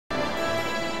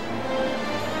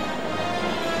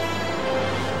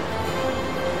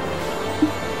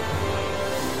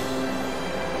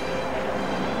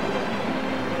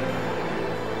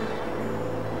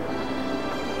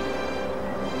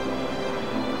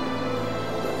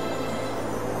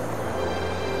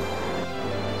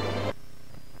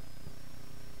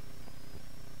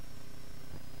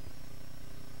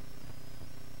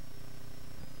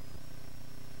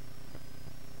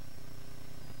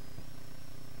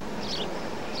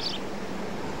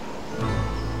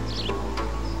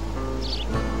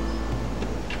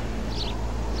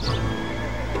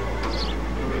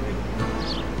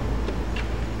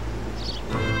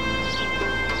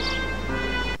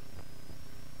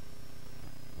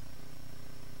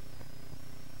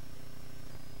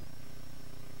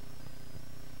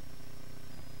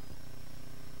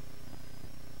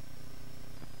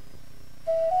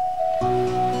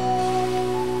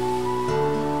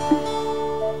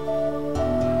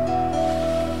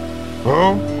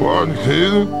Oh,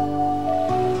 quarantine?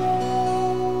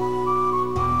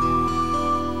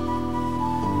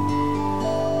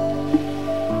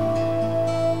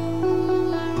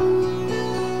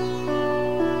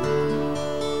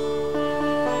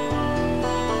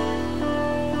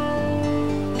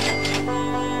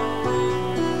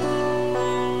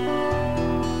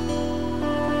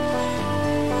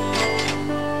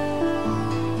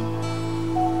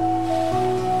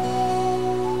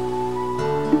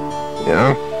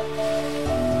 Ja.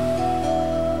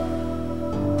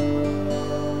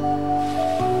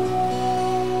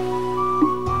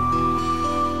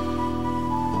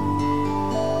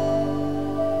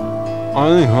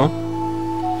 Eigentlich, huh?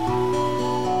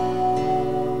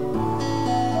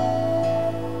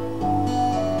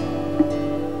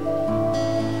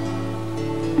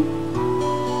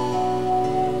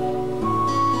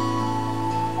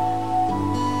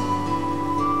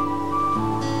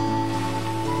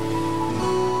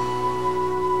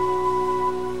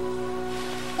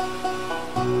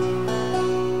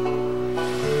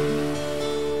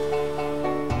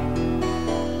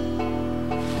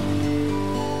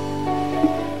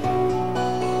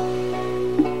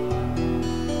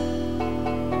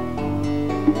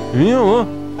 Ja.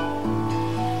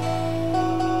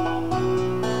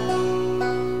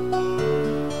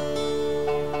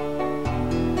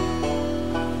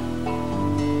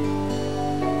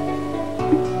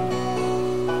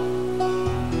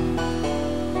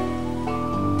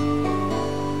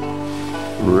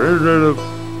 Red.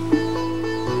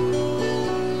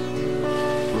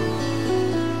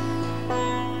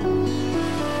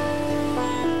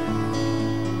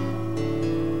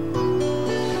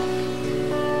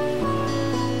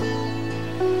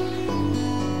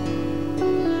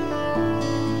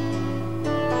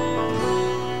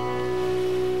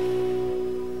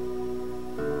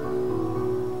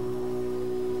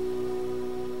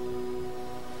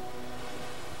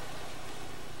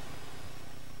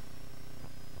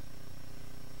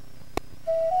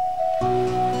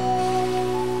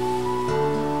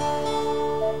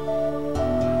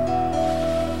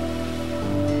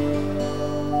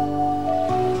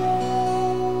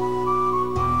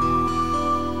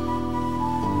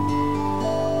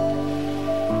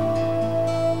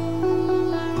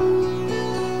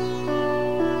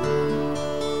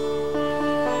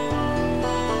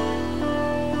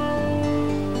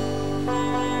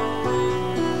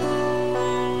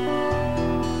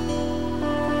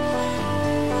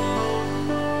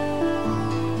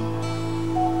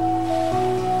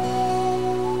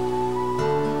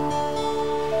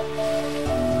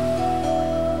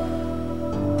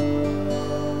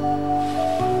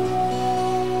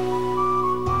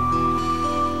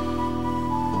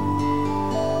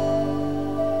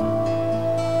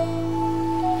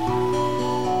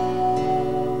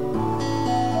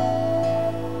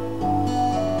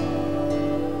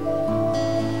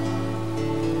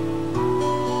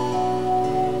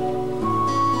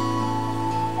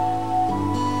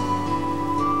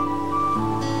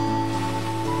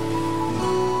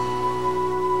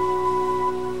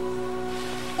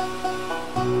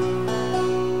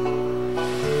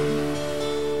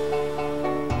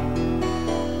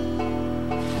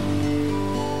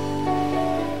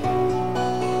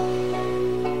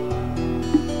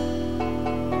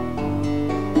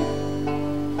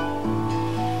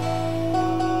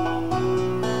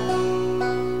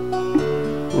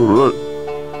 Red.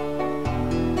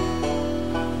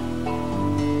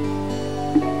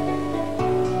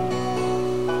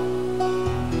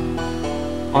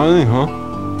 Eigentlich, huh?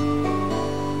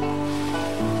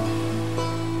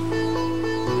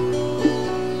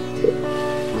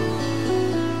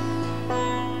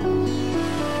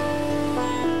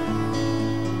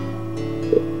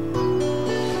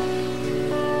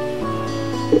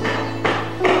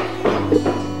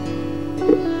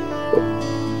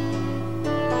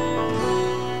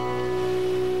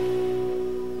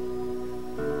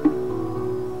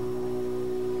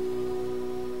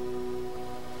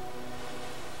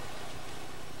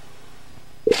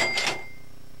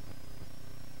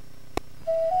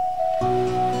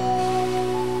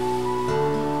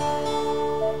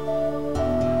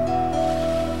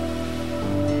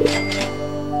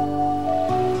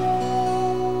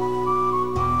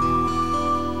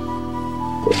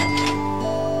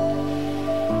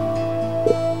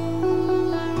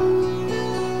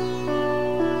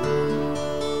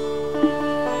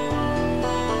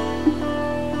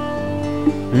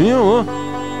 Ja.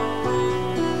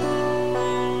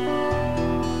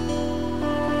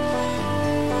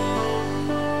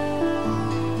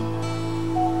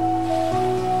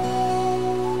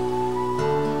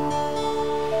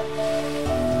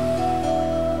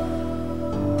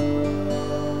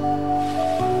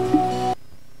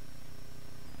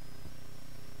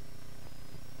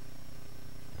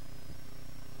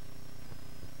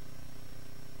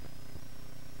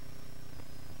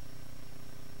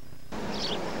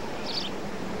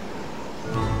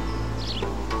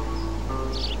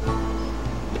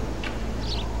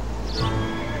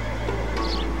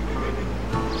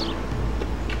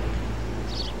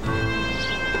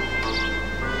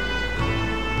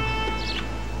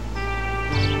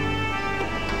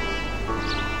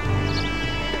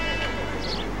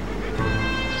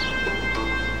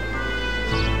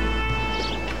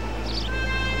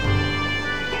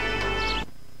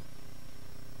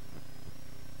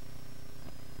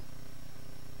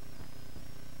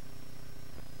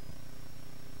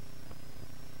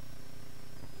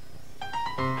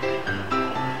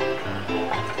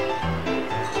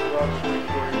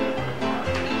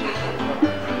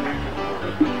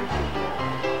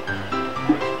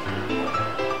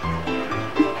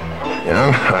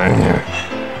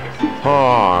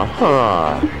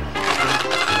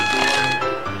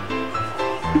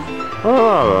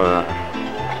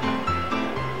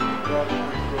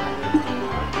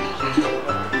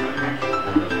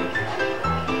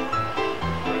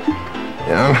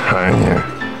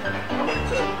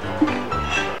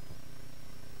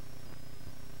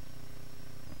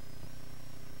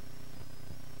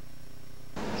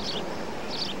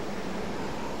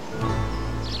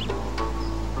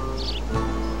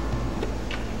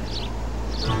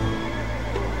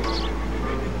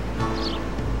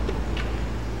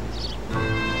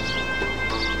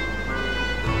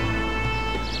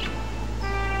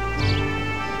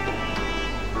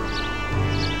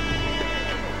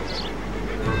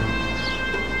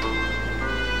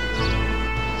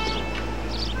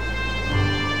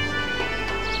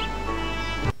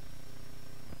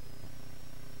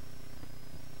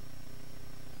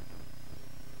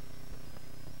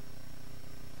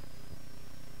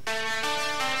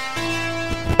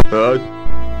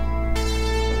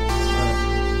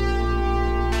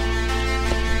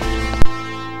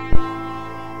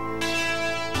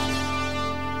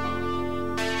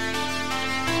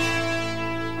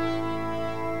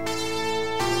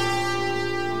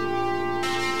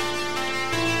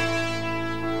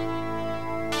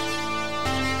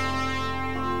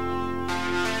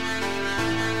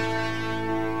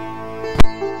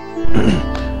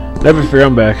 Never fear,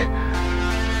 I'm back.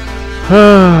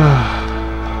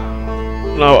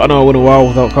 No, I know I went a while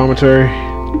without commentary.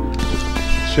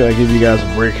 Should I give you guys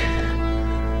a break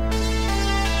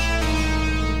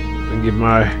and give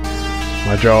my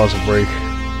jaws a break?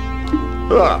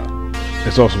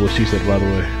 That's also what she said, by the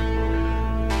way,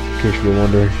 in case you were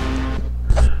wondering.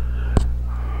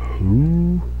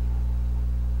 Ooh.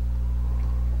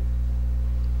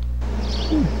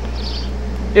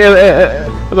 Yeah,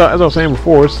 as I was saying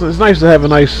before, it's nice to have a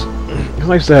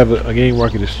game where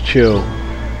I can just chill,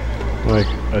 like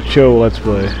a chill let's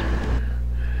play,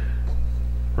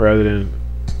 rather than,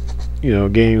 you know,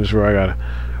 games where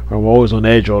I'm always on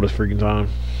edge all this freaking time.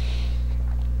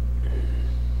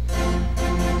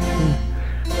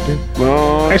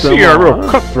 I see you're a real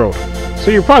cutthroat, so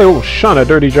you probably won't shun a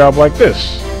dirty job like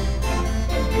this.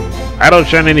 I don't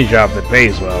shun any job that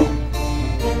pays well.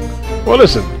 Well,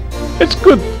 listen. It's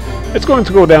good. It's going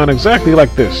to go down exactly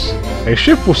like this. A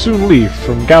ship will soon leave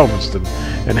from Galveston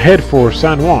and head for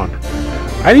San Juan.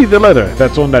 I need the letter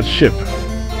that's on that ship.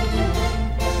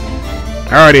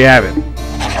 I already have it.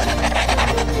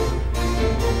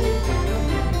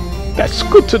 That's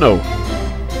good to know.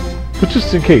 But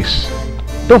just in case,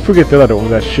 don't forget the letter on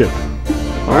that ship.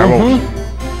 I won't.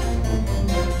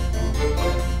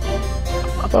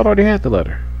 I thought I already had the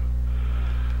letter.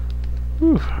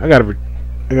 Whew, I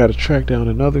gotta track down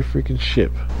another freaking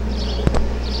ship.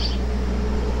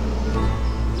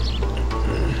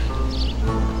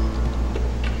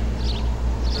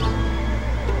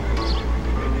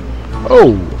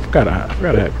 Oh, I forgot I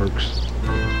had perks.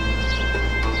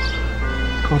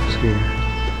 Confiscator.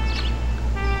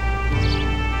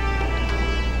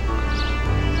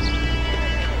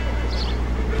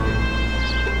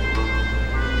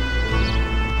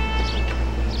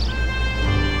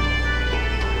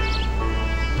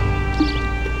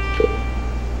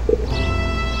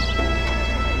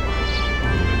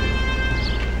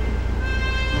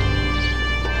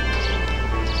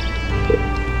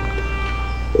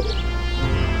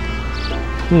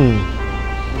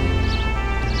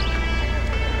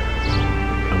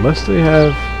 Unless they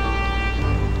have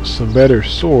some better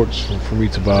swords for me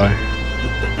to buy,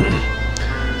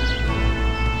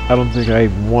 I don't think I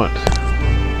even want.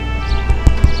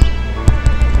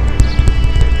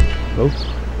 Nope.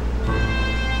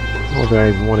 I don't think I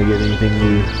even want to get anything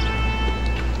new.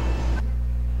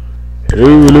 Hello,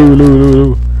 hello, hello,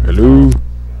 hello, hello.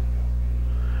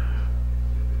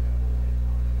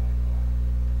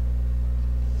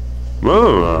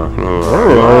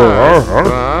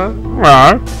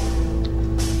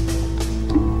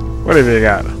 What have you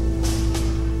got?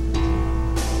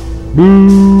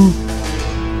 Boo!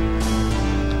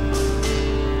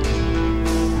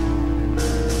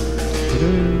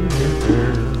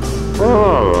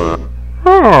 Oh!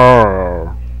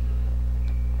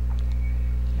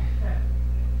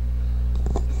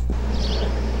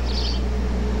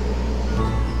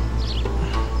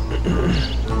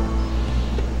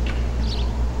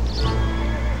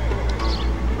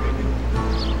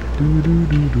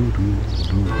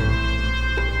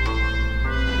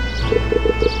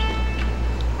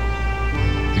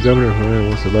 The governor of Haran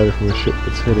wants a letter from a ship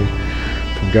that's heading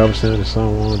from Galveston to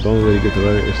San Juan. The only way to get the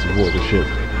letter is to board the ship.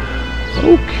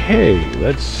 Okay,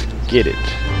 let's get it.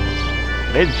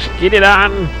 Let's get it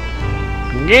on.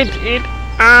 Get it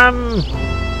on.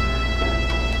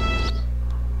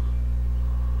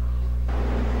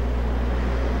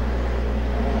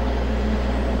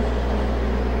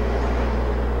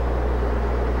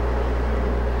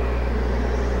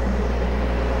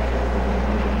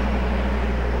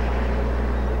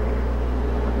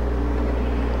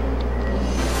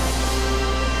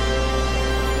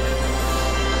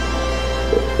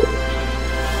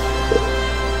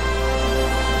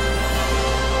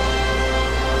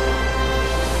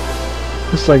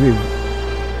 It's like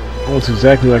almost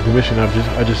exactly like the mission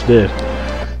I just did.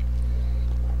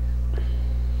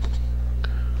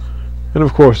 And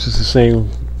of course it's the same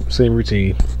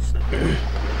routine.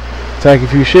 Attack a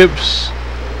few ships,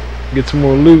 get some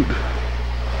more loot,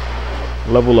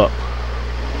 level up.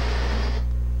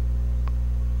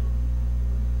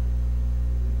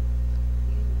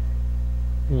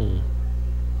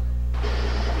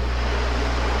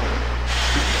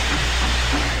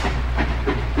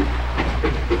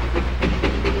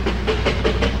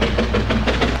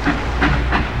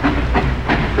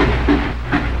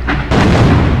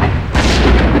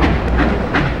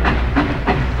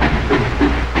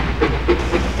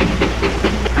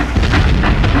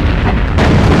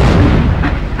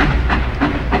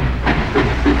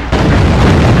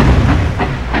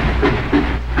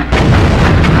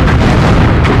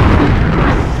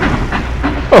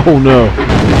 Oh no.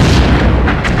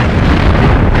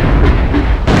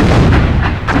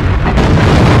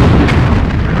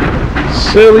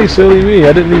 Silly me.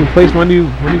 I didn't even place my new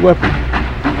weapon.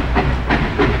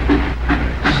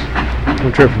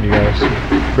 I'm tripping, you guys.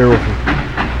 Bear with me.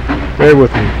 Bear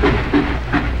with me.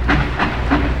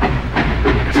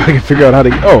 If I can figure out how to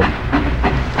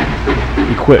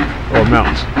equip or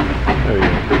mount. There you go.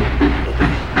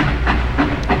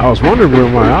 I was wondering where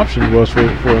my option was for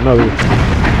another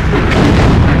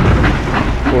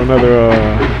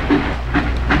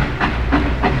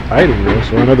item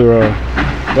was, or another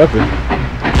weapon.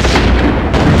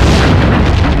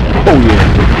 Oh yeah.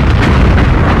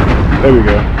 There we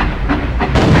go.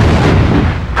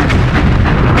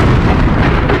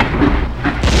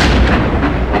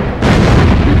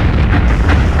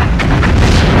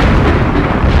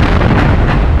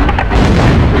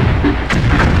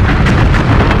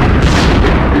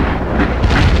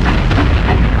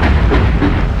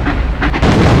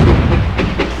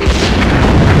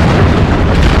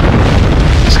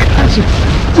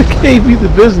 Gave me the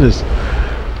business.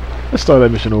 Let's start that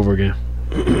mission over again.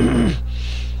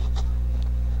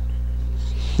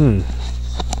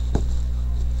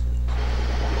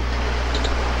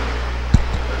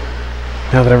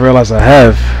 Now that I realize I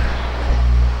have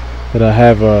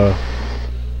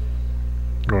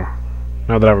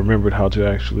now that I remembered how to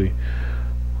actually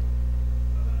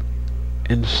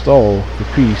install the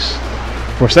piece.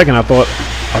 For a second I thought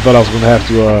I was going to have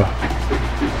to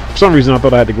for some reason I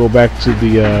thought I had to go back to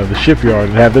the shipyard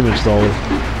and have them install it.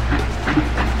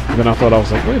 And then I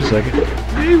was like, wait a second,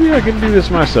 maybe I can do this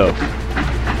myself.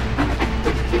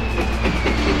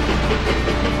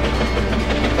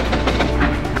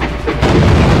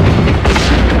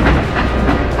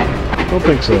 Don't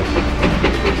think so.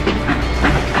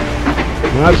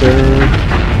 My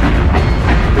turn.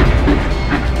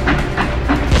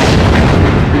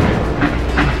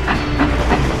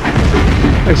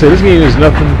 Like I said, this game is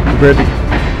nothing compared to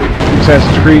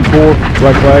Assassin's Creed 4,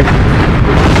 Black Flag.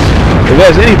 If it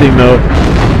has anything though,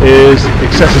 is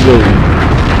accessibility.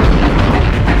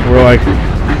 Where like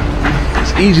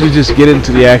it's easy to just get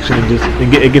into the action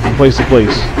and get from place to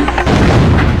place.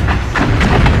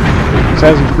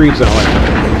 Assassin's Creed's not like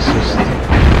that. It's just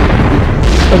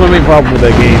that's my main problem with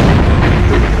that game.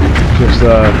 Just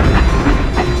I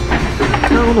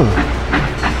don't know.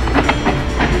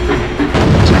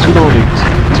 It's too long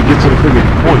to get to the friggin'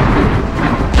 point.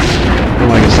 And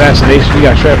like assassination, you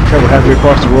gotta travel halfway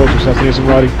across the world to assassinate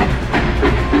somebody. I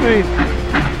mean,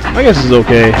 I guess it's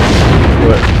okay,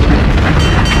 but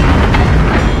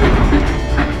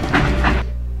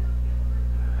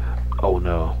oh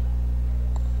no.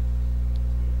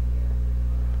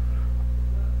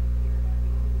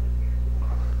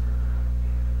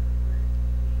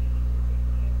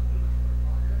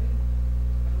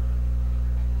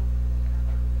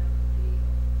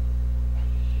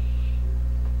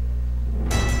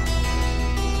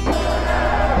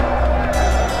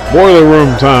 Boiler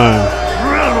room time.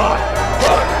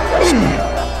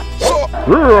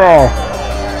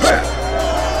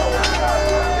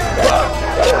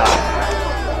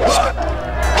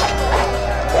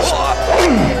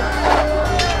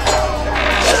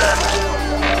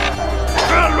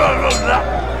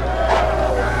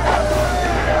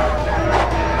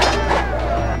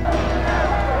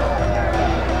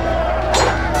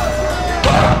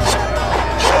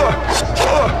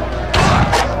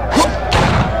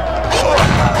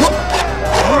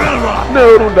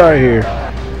 No, don't die here.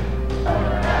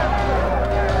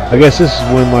 I guess this is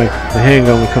when like the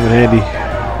handgun would come in handy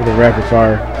for the rapid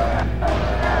fire.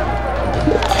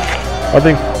 I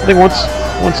think once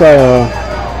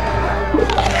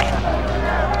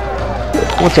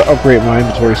I upgrade my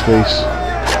inventory space,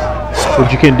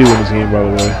 which you can do in this game, by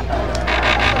the way,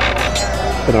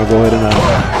 then I'll go ahead and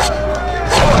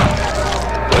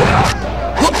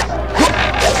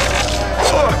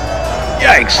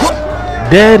yikes!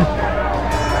 Dead?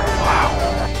 Wow.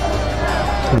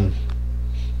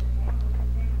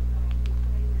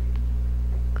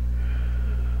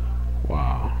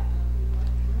 Wow.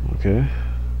 Okay.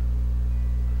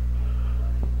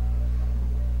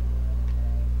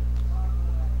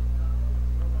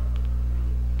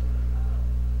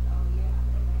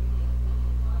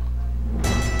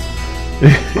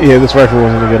 Yeah, this rifle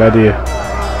wasn't a good idea.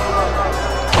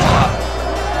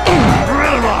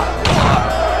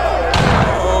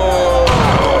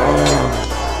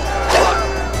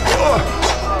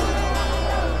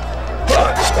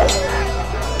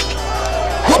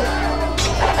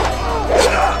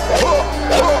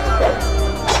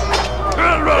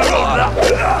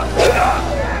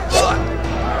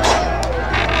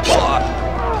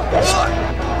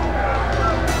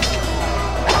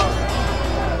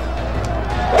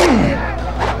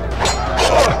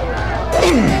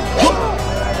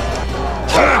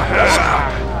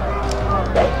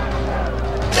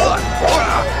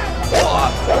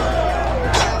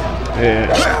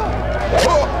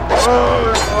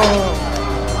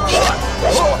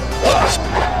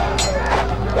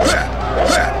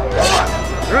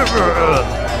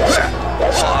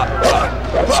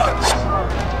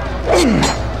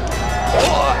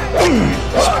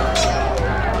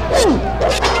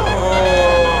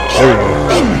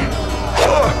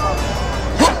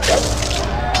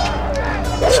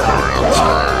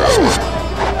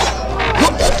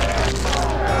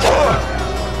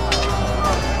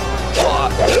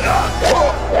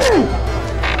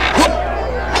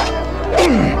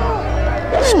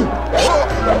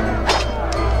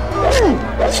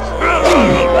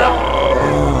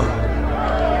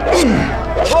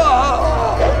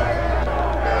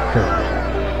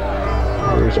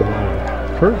 Where's my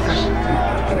perks?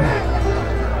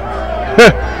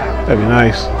 That'd be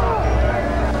nice.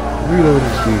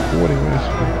 Reloading speed, 40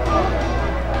 master.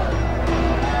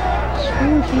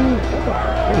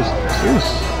 What is this?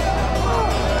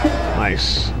 Nice.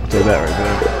 I'll take that right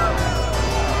there.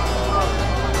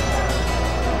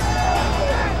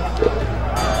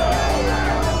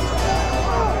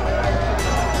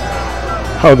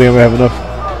 I don't think I'm gonna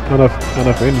have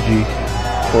enough energy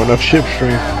or enough ship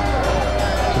strength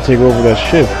to take over that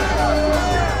ship.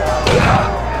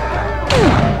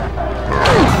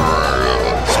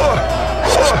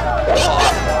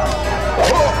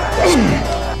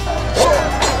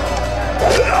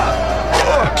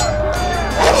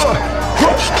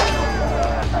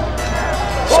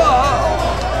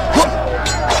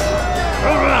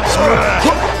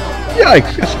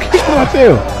 Yikes! Just kick my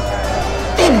tail.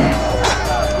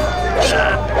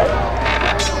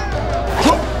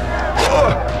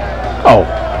 Oh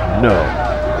no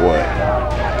way!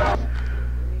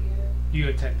 You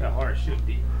attacked that hard ship,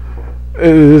 D.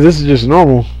 This is just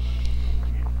normal.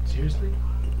 Seriously?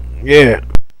 Yeah.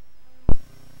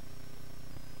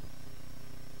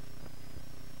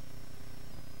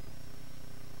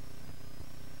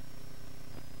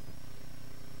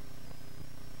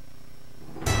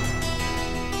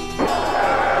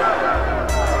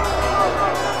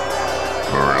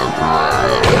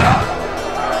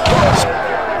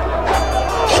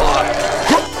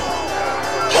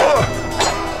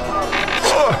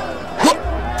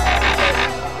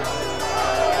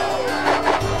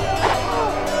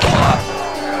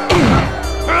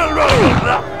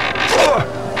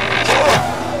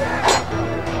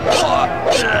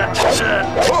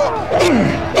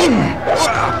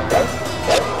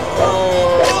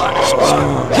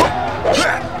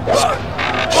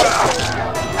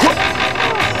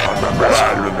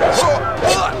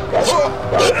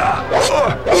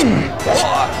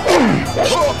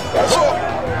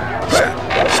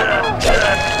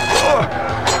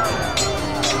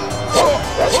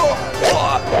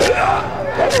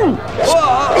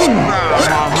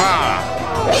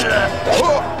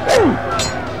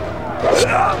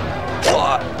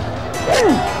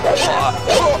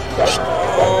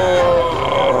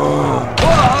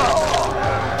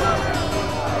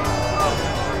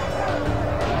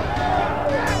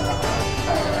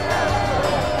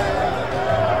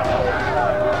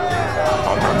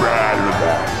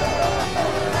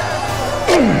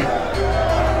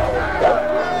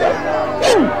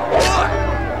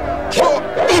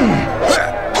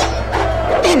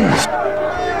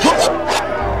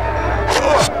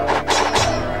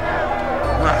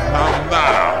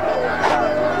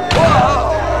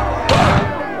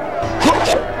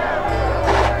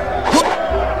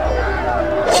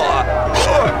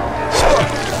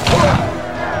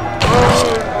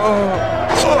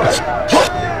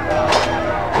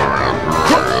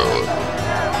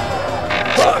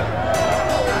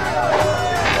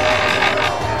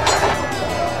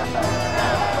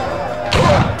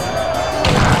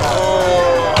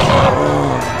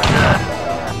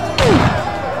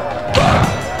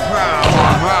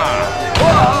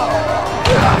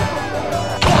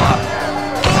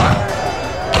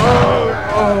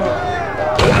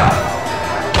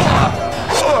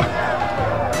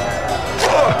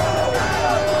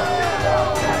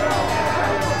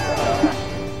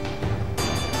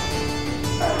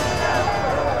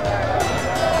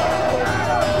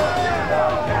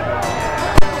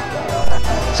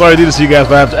 sorry to do this to you guys,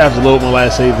 but I have to load my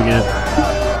last save again.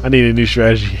 I need a new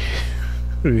strategy.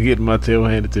 Getting my tail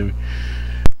handed to me.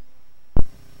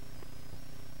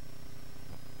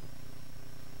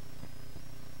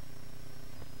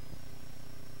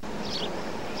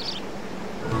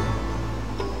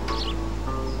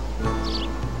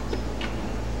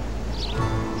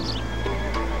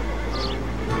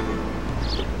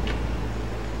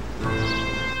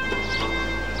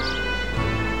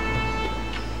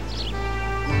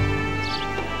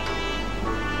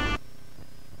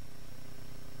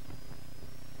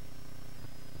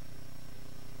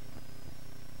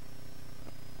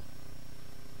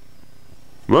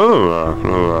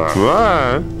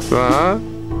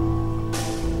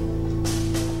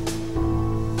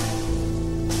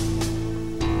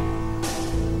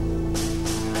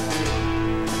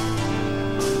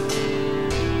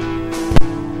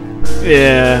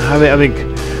 Yeah, I think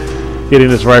getting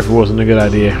this rifle wasn't a good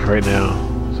idea right now.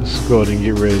 Let's go ahead and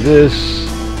get rid of this.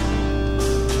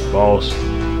 Balls.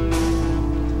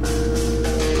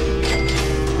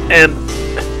 And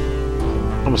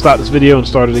I'm gonna stop this video and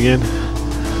start it again.